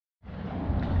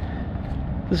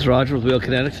This is Roger with Wheel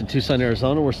Kinetics in Tucson,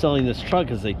 Arizona. We're selling this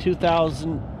truck as a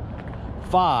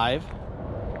 2005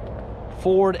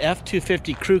 Ford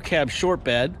F250 crew cab short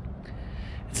bed.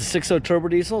 It's a 6.0 turbo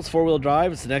diesel. It's four-wheel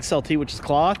drive. It's an XLT, which is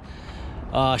cloth.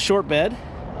 Short bed.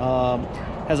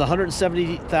 Has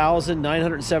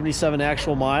 170,977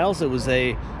 actual miles. It was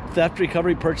a theft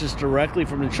recovery purchased directly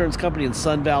from an insurance company in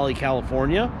Sun Valley,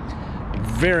 California.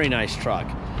 Very nice truck.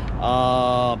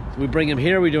 We bring him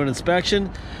here. We do an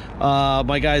inspection.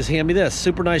 My guys hand me this.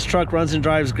 Super nice truck, runs and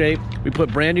drives great. We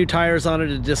put brand new tires on it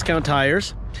at Discount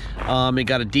Tires. It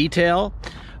got a detail.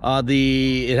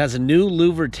 It has a new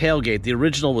louvered tailgate. The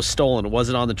original was stolen. It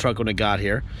wasn't on the truck when it got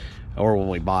here, or when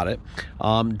we bought it.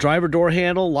 Driver door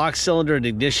handle, lock cylinder, and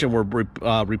ignition were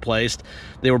replaced.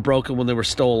 They were broken when they were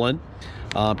stolen.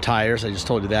 Tires, I just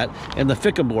told you that. And the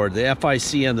FICM board, the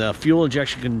FIC, and the fuel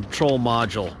injection control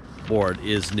module board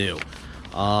is new.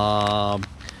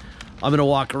 I'm going to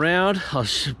walk around. I'll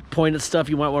point at stuff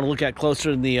you might want to look at closer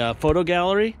in the photo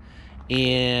gallery.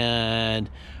 And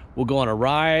we'll go on a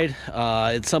ride.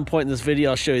 At some point in this video,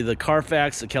 I'll show you the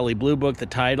Carfax, the Kelley Blue Book, the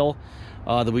title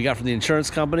that we got from the insurance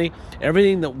company.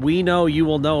 Everything that we know, you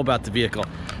will know about the vehicle.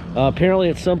 Apparently,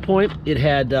 at some point, it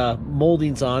had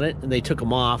moldings on it, and they took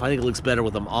them off. I think it looks better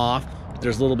with them off.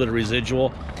 There's a little bit of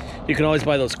residual. You can always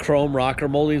buy those chrome rocker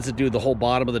moldings that do the whole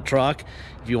bottom of the truck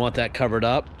if you want that covered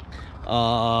up.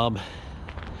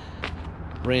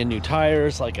 Brand new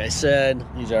tires, like I said.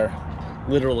 These are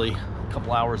literally a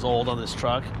couple hours old on this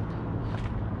truck.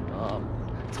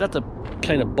 It's got the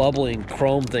kind of bubbling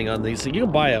chrome thing on these, so you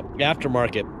can buy a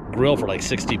aftermarket grill for like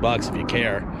 60 bucks if you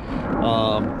care.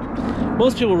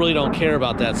 Most people really don't care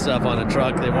about that stuff on a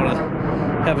truck. They want to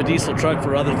have a diesel truck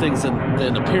for other things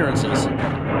than appearances.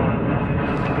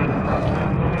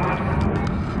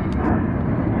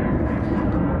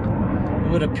 It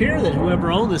would appear that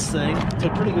whoever owned this thing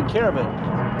took pretty good care of it.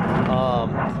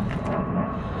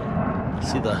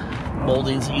 See the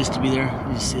moldings that used to be there?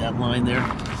 You see that line there?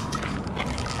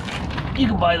 You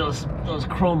can buy those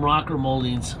chrome rocker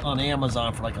moldings on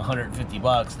Amazon for like 150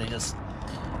 bucks. They just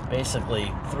basically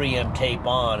 3M tape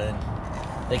on and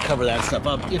they cover that stuff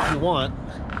up if you want.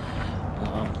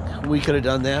 We could have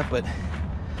done that, but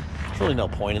there's really no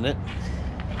point in it.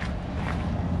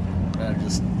 I'll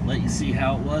just let you see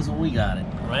how it was when we got it,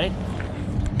 right?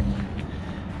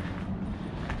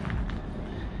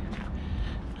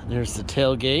 And there's the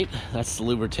tailgate. That's the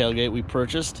louvered tailgate we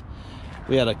purchased.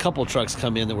 We had a couple trucks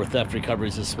come in that were theft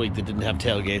recoveries this week that didn't have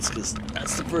tailgates because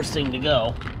that's the first thing to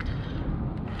go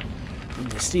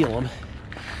when you steal them.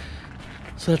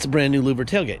 So that's a brand new louvered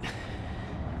tailgate.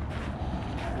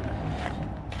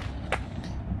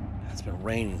 It's been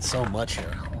raining so much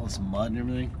here. All this mud and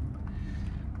everything.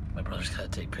 My brother's got to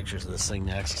take pictures of this thing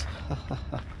next.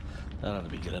 That ought to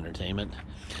be good entertainment.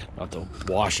 I'll have to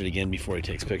wash it again before he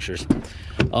takes pictures.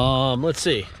 Let's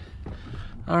see.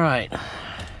 All right.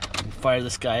 Fire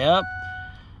this guy up.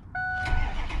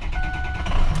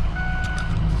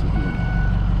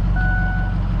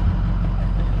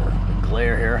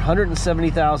 Glare here.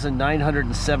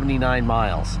 170,979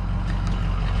 miles.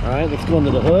 All right, let's go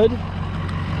into the hood.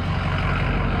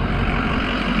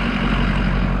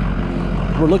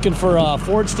 We're looking for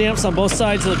Ford stamps on both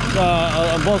sides of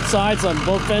on both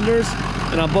fenders,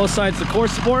 and on both sides the core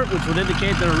support, which would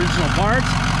indicate their original parts.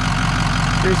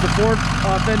 Here's the Ford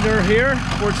fender here,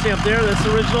 Ford stamp there. That's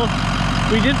the original.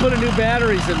 We did put new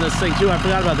batteries in this thing too. I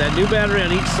forgot about that. New battery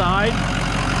on each side.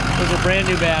 Those are brand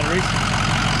new batteries.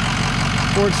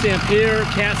 Ford stamp here,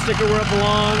 cat sticker where it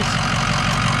belongs.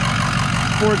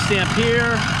 Ford stamp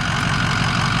here.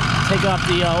 Take off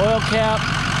the oil cap.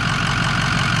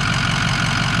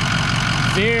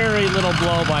 Very little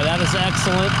blow by. That is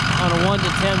excellent. On a 1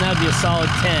 to 10, that'd be a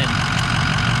solid 10.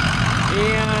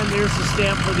 And there's the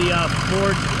stamp for the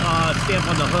Ford stamp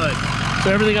on the hood.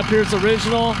 So everything up here is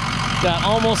original. Got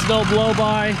almost no blow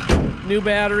by. New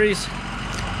batteries.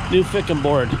 New FICM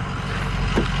board.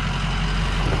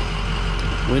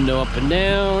 Window up and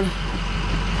down.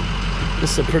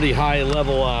 This is a pretty high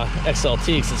level XLT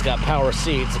because it's got power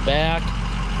seats. Back,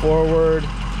 forward,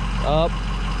 up,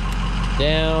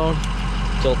 down.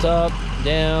 Tilt up,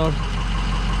 down,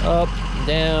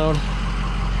 down.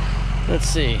 Let's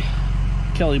see.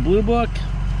 Kelley Blue Book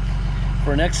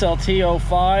for an XLT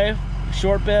 05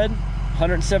 short bed,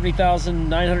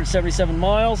 170,977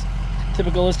 miles.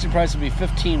 Typical listing price would be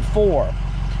 $15,400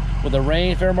 with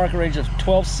a fair market range of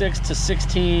 $12,600 to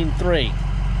 $16,300.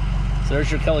 So there's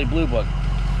your Kelley Blue Book.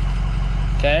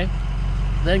 Okay.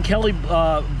 Then Kelley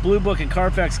Blue Book and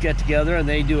Carfax get together and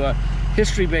they do a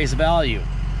history-based value.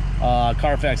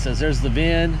 Carfax says there's the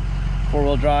VIN,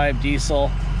 four-wheel drive,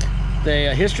 diesel.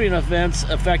 the history and events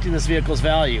affecting this vehicle's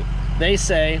value. They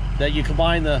say that you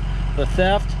combine the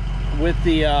theft with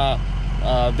the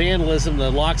vandalism, the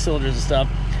lock cylinders and stuff,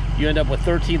 you end up with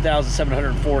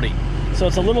 $13,740. So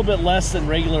it's a little bit less than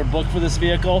regular book for this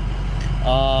vehicle.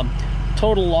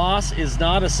 Total loss is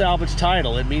not a salvage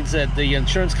title. It means that the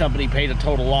insurance company paid a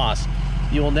total loss.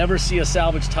 You will never see a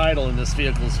salvage title in this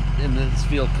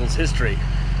vehicle's history.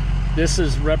 This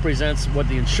represents what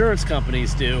the insurance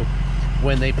companies do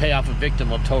when they pay off a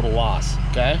victim of total loss.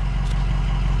 Okay.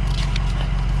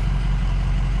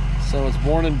 So it's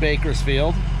born in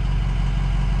Bakersfield,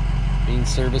 being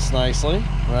serviced nicely,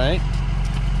 right?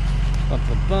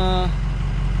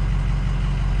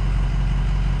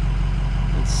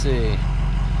 Let's see.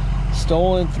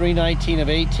 Stolen 319 of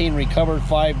 18, recovered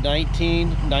 519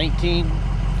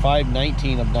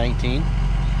 of 19.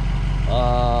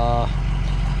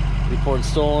 Reported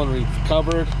stolen,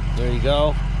 recovered. There you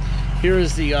go. Here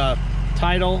is the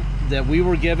title that we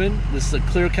were given. This is a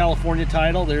clear California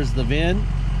title. There's the VIN.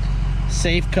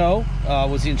 Safeco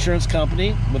was the insurance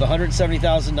company with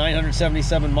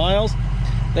 170,977 miles.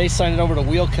 They signed it over to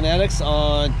Wheel Kinetics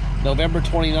on November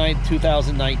 29th,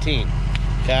 2019.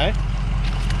 Okay.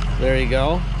 There you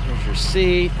go. There's your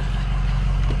seat.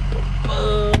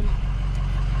 Boom.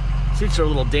 Seats are a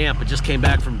little damp. It just came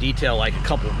back from detail like a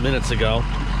couple of minutes ago,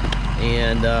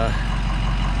 and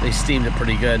they steamed it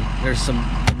pretty good. There's some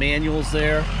manuals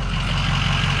there.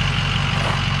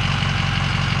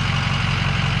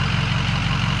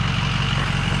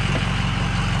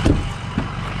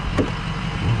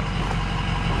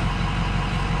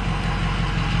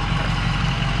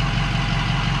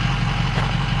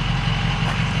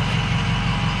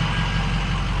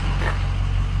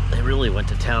 Really went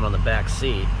to town on the back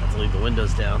seat. I have to leave the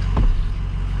windows down.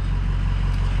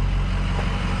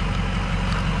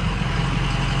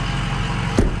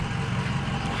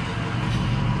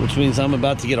 Which means I'm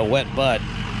about to get a wet butt.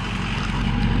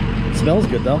 It smells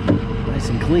good though. Nice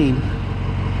and clean.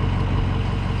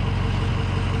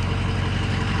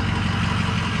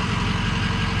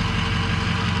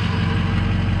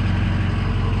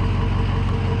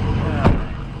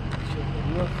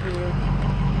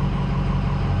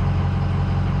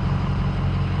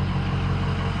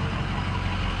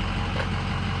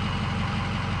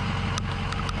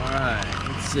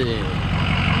 Let's see. There's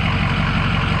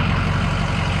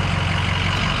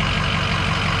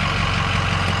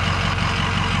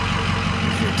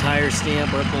your tire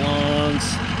stamp where it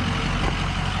belongs.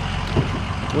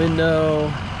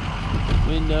 Window,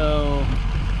 window,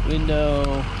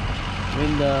 window,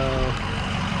 window.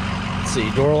 Let's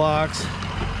see, door locks.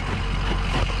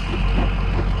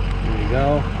 There you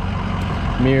go.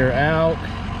 Mirror out,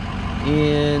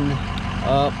 in,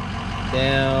 up,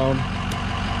 down.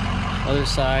 Other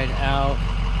side, out,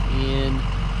 in,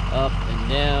 up, and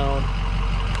down.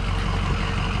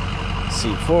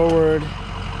 Seat forward,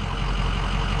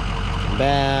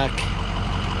 back,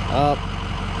 up,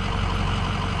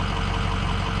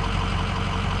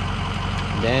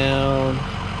 down,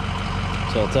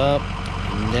 tilt up,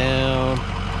 and down,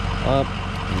 up,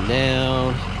 and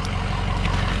down.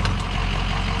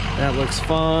 That looks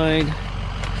fine.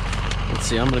 Let's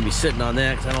see, I'm going to be sitting on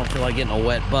that because I don't feel like getting a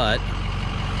wet butt.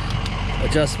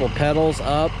 Adjustable pedals,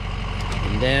 up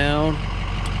and down,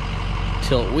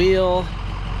 tilt wheel.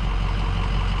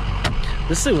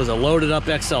 This thing was a loaded up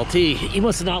XLT. He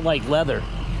must have not liked leather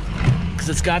because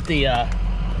it's got the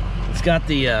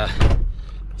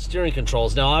steering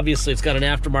controls. Now obviously it's got an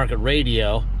aftermarket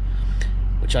radio,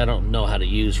 which I don't know how to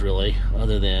use really,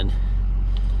 other than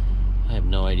I have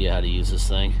no idea how to use this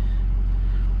thing.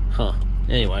 Huh.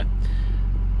 Anyway,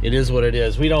 it is what it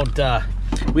is. We don't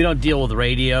deal with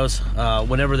radios.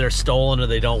 Whenever they're stolen or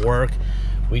they don't work,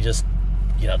 we just,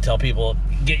 tell people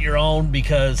get your own,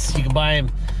 because you can buy them.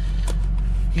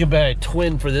 You can buy a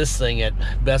twin for this thing at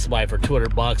Best Buy for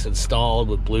 $200 installed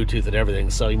with Bluetooth and everything.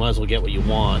 So you might as well get what you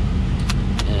want,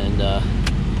 and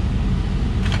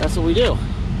that's what we do.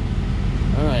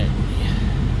 All right,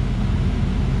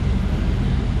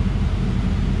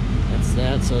 that's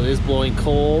that. So it is blowing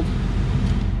cold.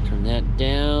 Turn that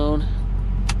down.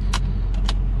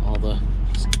 All the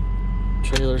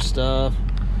trailer stuff.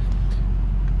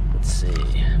 Let's see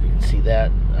if you can see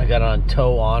that. I got it on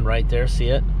tow on right there, see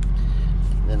it?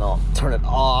 Then I'll turn it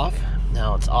off.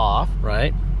 Now it's off,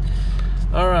 right?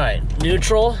 All right,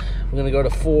 neutral. We're gonna go to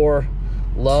 4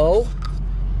 low. I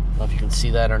don't know if you can see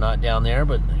that or not down there,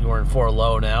 but we're in 4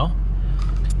 low now.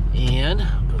 And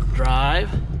go to drive.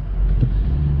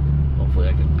 Hopefully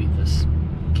I can beat this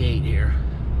gate here.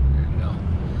 There you go.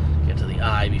 Get to the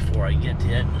eye before I get to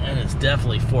it. That is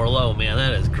definitely 4 low, man.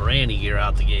 That is granny gear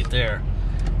out the gate there.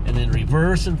 and then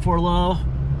reverse in 4 low.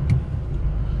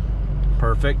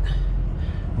 Perfect.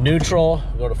 Neutral,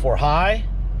 go to 4 high.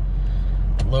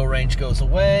 Low range goes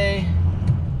away.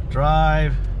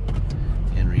 Drive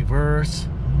and reverse.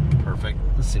 Perfect.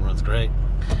 This thing runs great.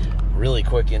 Really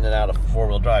quick in and out of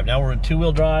 4-wheel drive. Now we're in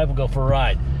 2-wheel drive. We'll go for a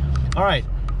ride. All right,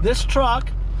 this truck,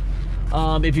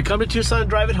 if you come to Tucson and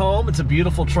drive it home, it's a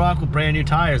beautiful truck with brand new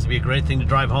tires. It'd be a great thing to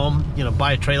drive home, you know,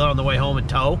 buy a trailer on the way home and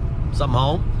tow something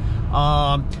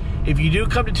home. If you do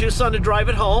come to Tucson to drive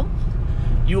it home,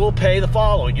 you will pay the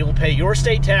following. You will pay your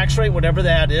state tax rate, whatever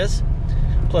that is,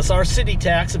 plus our city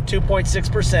tax of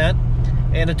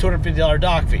 2.6% and a $250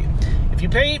 dock fee. If you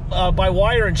pay by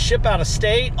wire and ship out of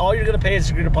state, all you're going to pay is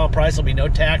agreed upon price. There'll be no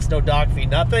tax, no dock fee,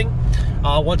 nothing.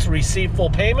 Once we receive full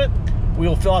payment, we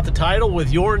will fill out the title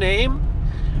with your name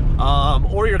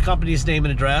or your company's name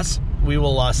and address. We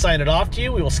will sign it off to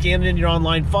you. We will scan it into your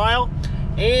online file,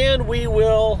 and we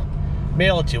will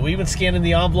mail it to you. We even scan in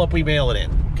the envelope, we mail it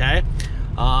in, okay?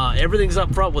 Everything's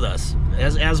up front with us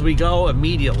as we go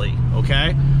immediately,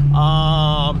 okay?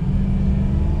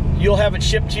 You'll have it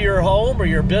shipped to your home or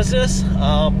your business.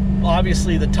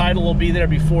 Obviously, the title will be there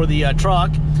before the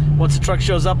truck. Once the truck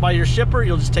shows up by your shipper,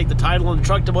 you'll just take the title on the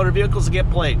truck to Motor Vehicles and get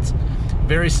plates.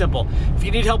 Very simple. If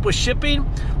you need help with shipping,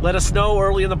 let us know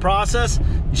early in the process.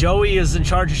 Joey is in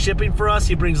charge of shipping for us.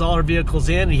 He brings all our vehicles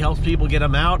in. He helps people get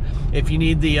them out. If you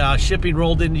need the shipping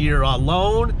rolled into your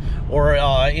loan or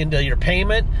into your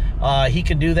payment, he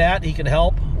can do that. He can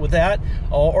help with that.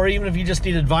 Or even if you just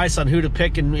need advice on who to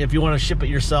pick and if you want to ship it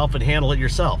yourself and handle it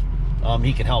yourself,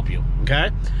 he can help you, okay?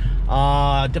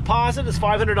 Deposit is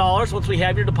 $500. Once we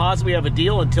have your deposit, we have a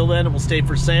deal. Until then, it will stay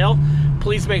for sale.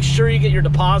 Please make sure you get your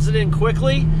deposit in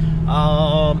quickly.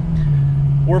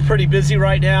 We're pretty busy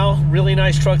right now. Really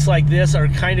nice trucks like this are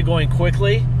kind of going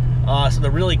quickly. So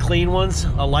the really clean ones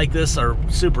like this are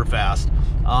super fast.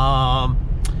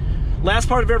 Last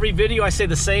part of every video, I say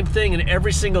the same thing in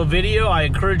every single video. I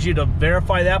encourage you to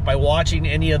verify that by watching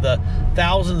any of the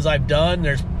thousands I've done.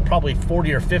 There's probably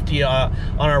 40 or 50 on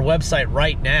our website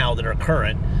right now that are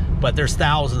current, but there's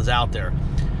thousands out there.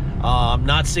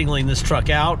 Not singling this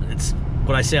truck out. It's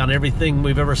what I say on everything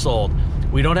we've ever sold.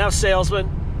 We don't have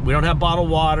salesmen. We don't have bottled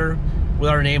water with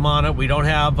our name on it. We don't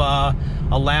have a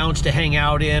lounge to hang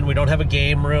out in. We don't have a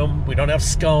game room. We don't have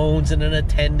scones and an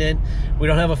attendant. We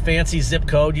don't have a fancy zip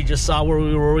code. You just saw where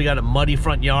we were. We got a muddy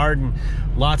front yard and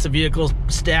lots of vehicles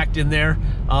stacked in there.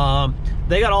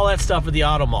 They got all that stuff at the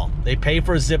auto mall. They pay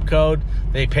for a zip code.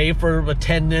 They pay for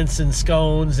attendants and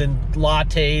scones and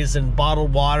lattes and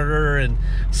bottled water and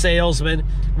salesmen.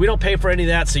 We don't pay for any of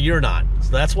that, so you're not.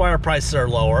 So that's why our prices are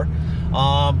lower.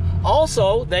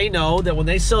 Also, they know that when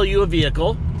they sell you a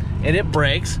vehicle and it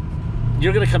breaks,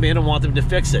 you're going to come in and want them to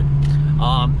fix it.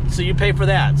 So you pay for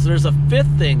that. So there's a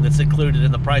fifth thing that's included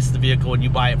in the price of the vehicle when you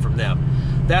buy it from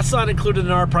them. That's not included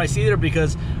in our price either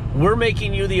because we're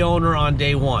making you the owner on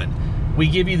day one. We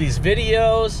give you these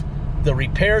videos, the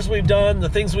repairs we've done, the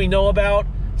things we know about,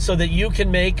 so that you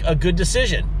can make a good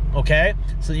decision, okay?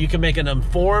 So that you can make an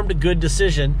informed, good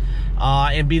decision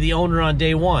and be the owner on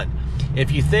day one. If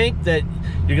you think that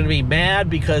you're going to be mad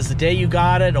because the day you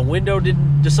got it, a window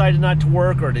decided not to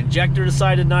work, or an injector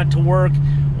decided not to work,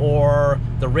 or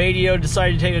the radio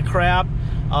decided to take a crap,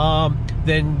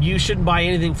 then you shouldn't buy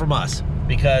anything from us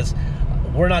because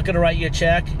we're not going to write you a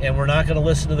check and we're not going to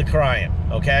listen to the crying,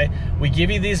 okay? We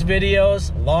give you these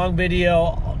videos, long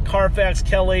video, Carfax,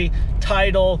 Kelly,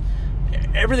 title,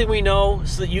 everything we know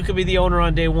so that you can be the owner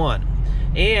on day one.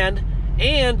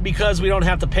 And because we don't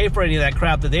have to pay for any of that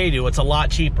crap that they do, it's a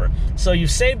lot cheaper. So you've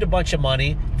saved a bunch of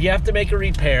money. If you have to make a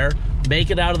repair,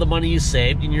 make it out of the money you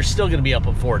saved, and you're still going to be up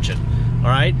a fortune. All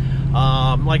right?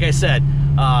 Like I said,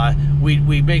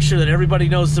 we make sure that everybody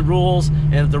knows the rules,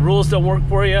 and if the rules don't work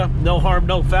for you, no harm,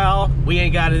 no foul. We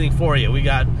ain't got anything for you. We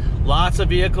got lots of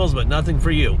vehicles, but nothing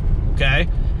for you. Okay?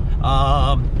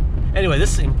 Anyway,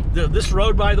 this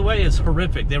road, by the way, is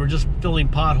horrific. They were just filling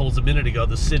potholes a minute ago,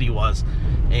 the city was.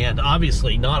 And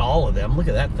obviously not all of them. Look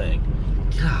at that thing.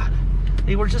 God,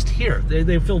 they were just here.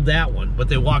 They filled that one, but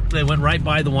they went right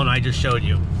by the one I just showed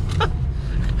you.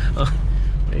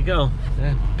 There you go.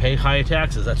 Pay high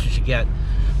taxes, that's what you get.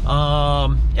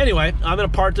 Anyway, I'm gonna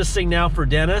park this thing now for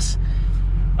Dennis.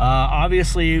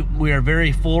 Obviously, we are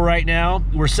very full right now.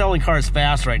 We're selling cars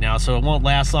fast right now, so it won't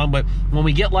last long, but when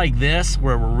we get like this,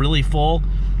 where we're really full,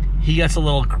 he gets a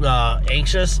little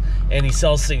anxious, and he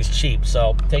sells things cheap,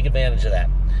 so take advantage of that.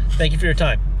 Thank you for your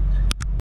time.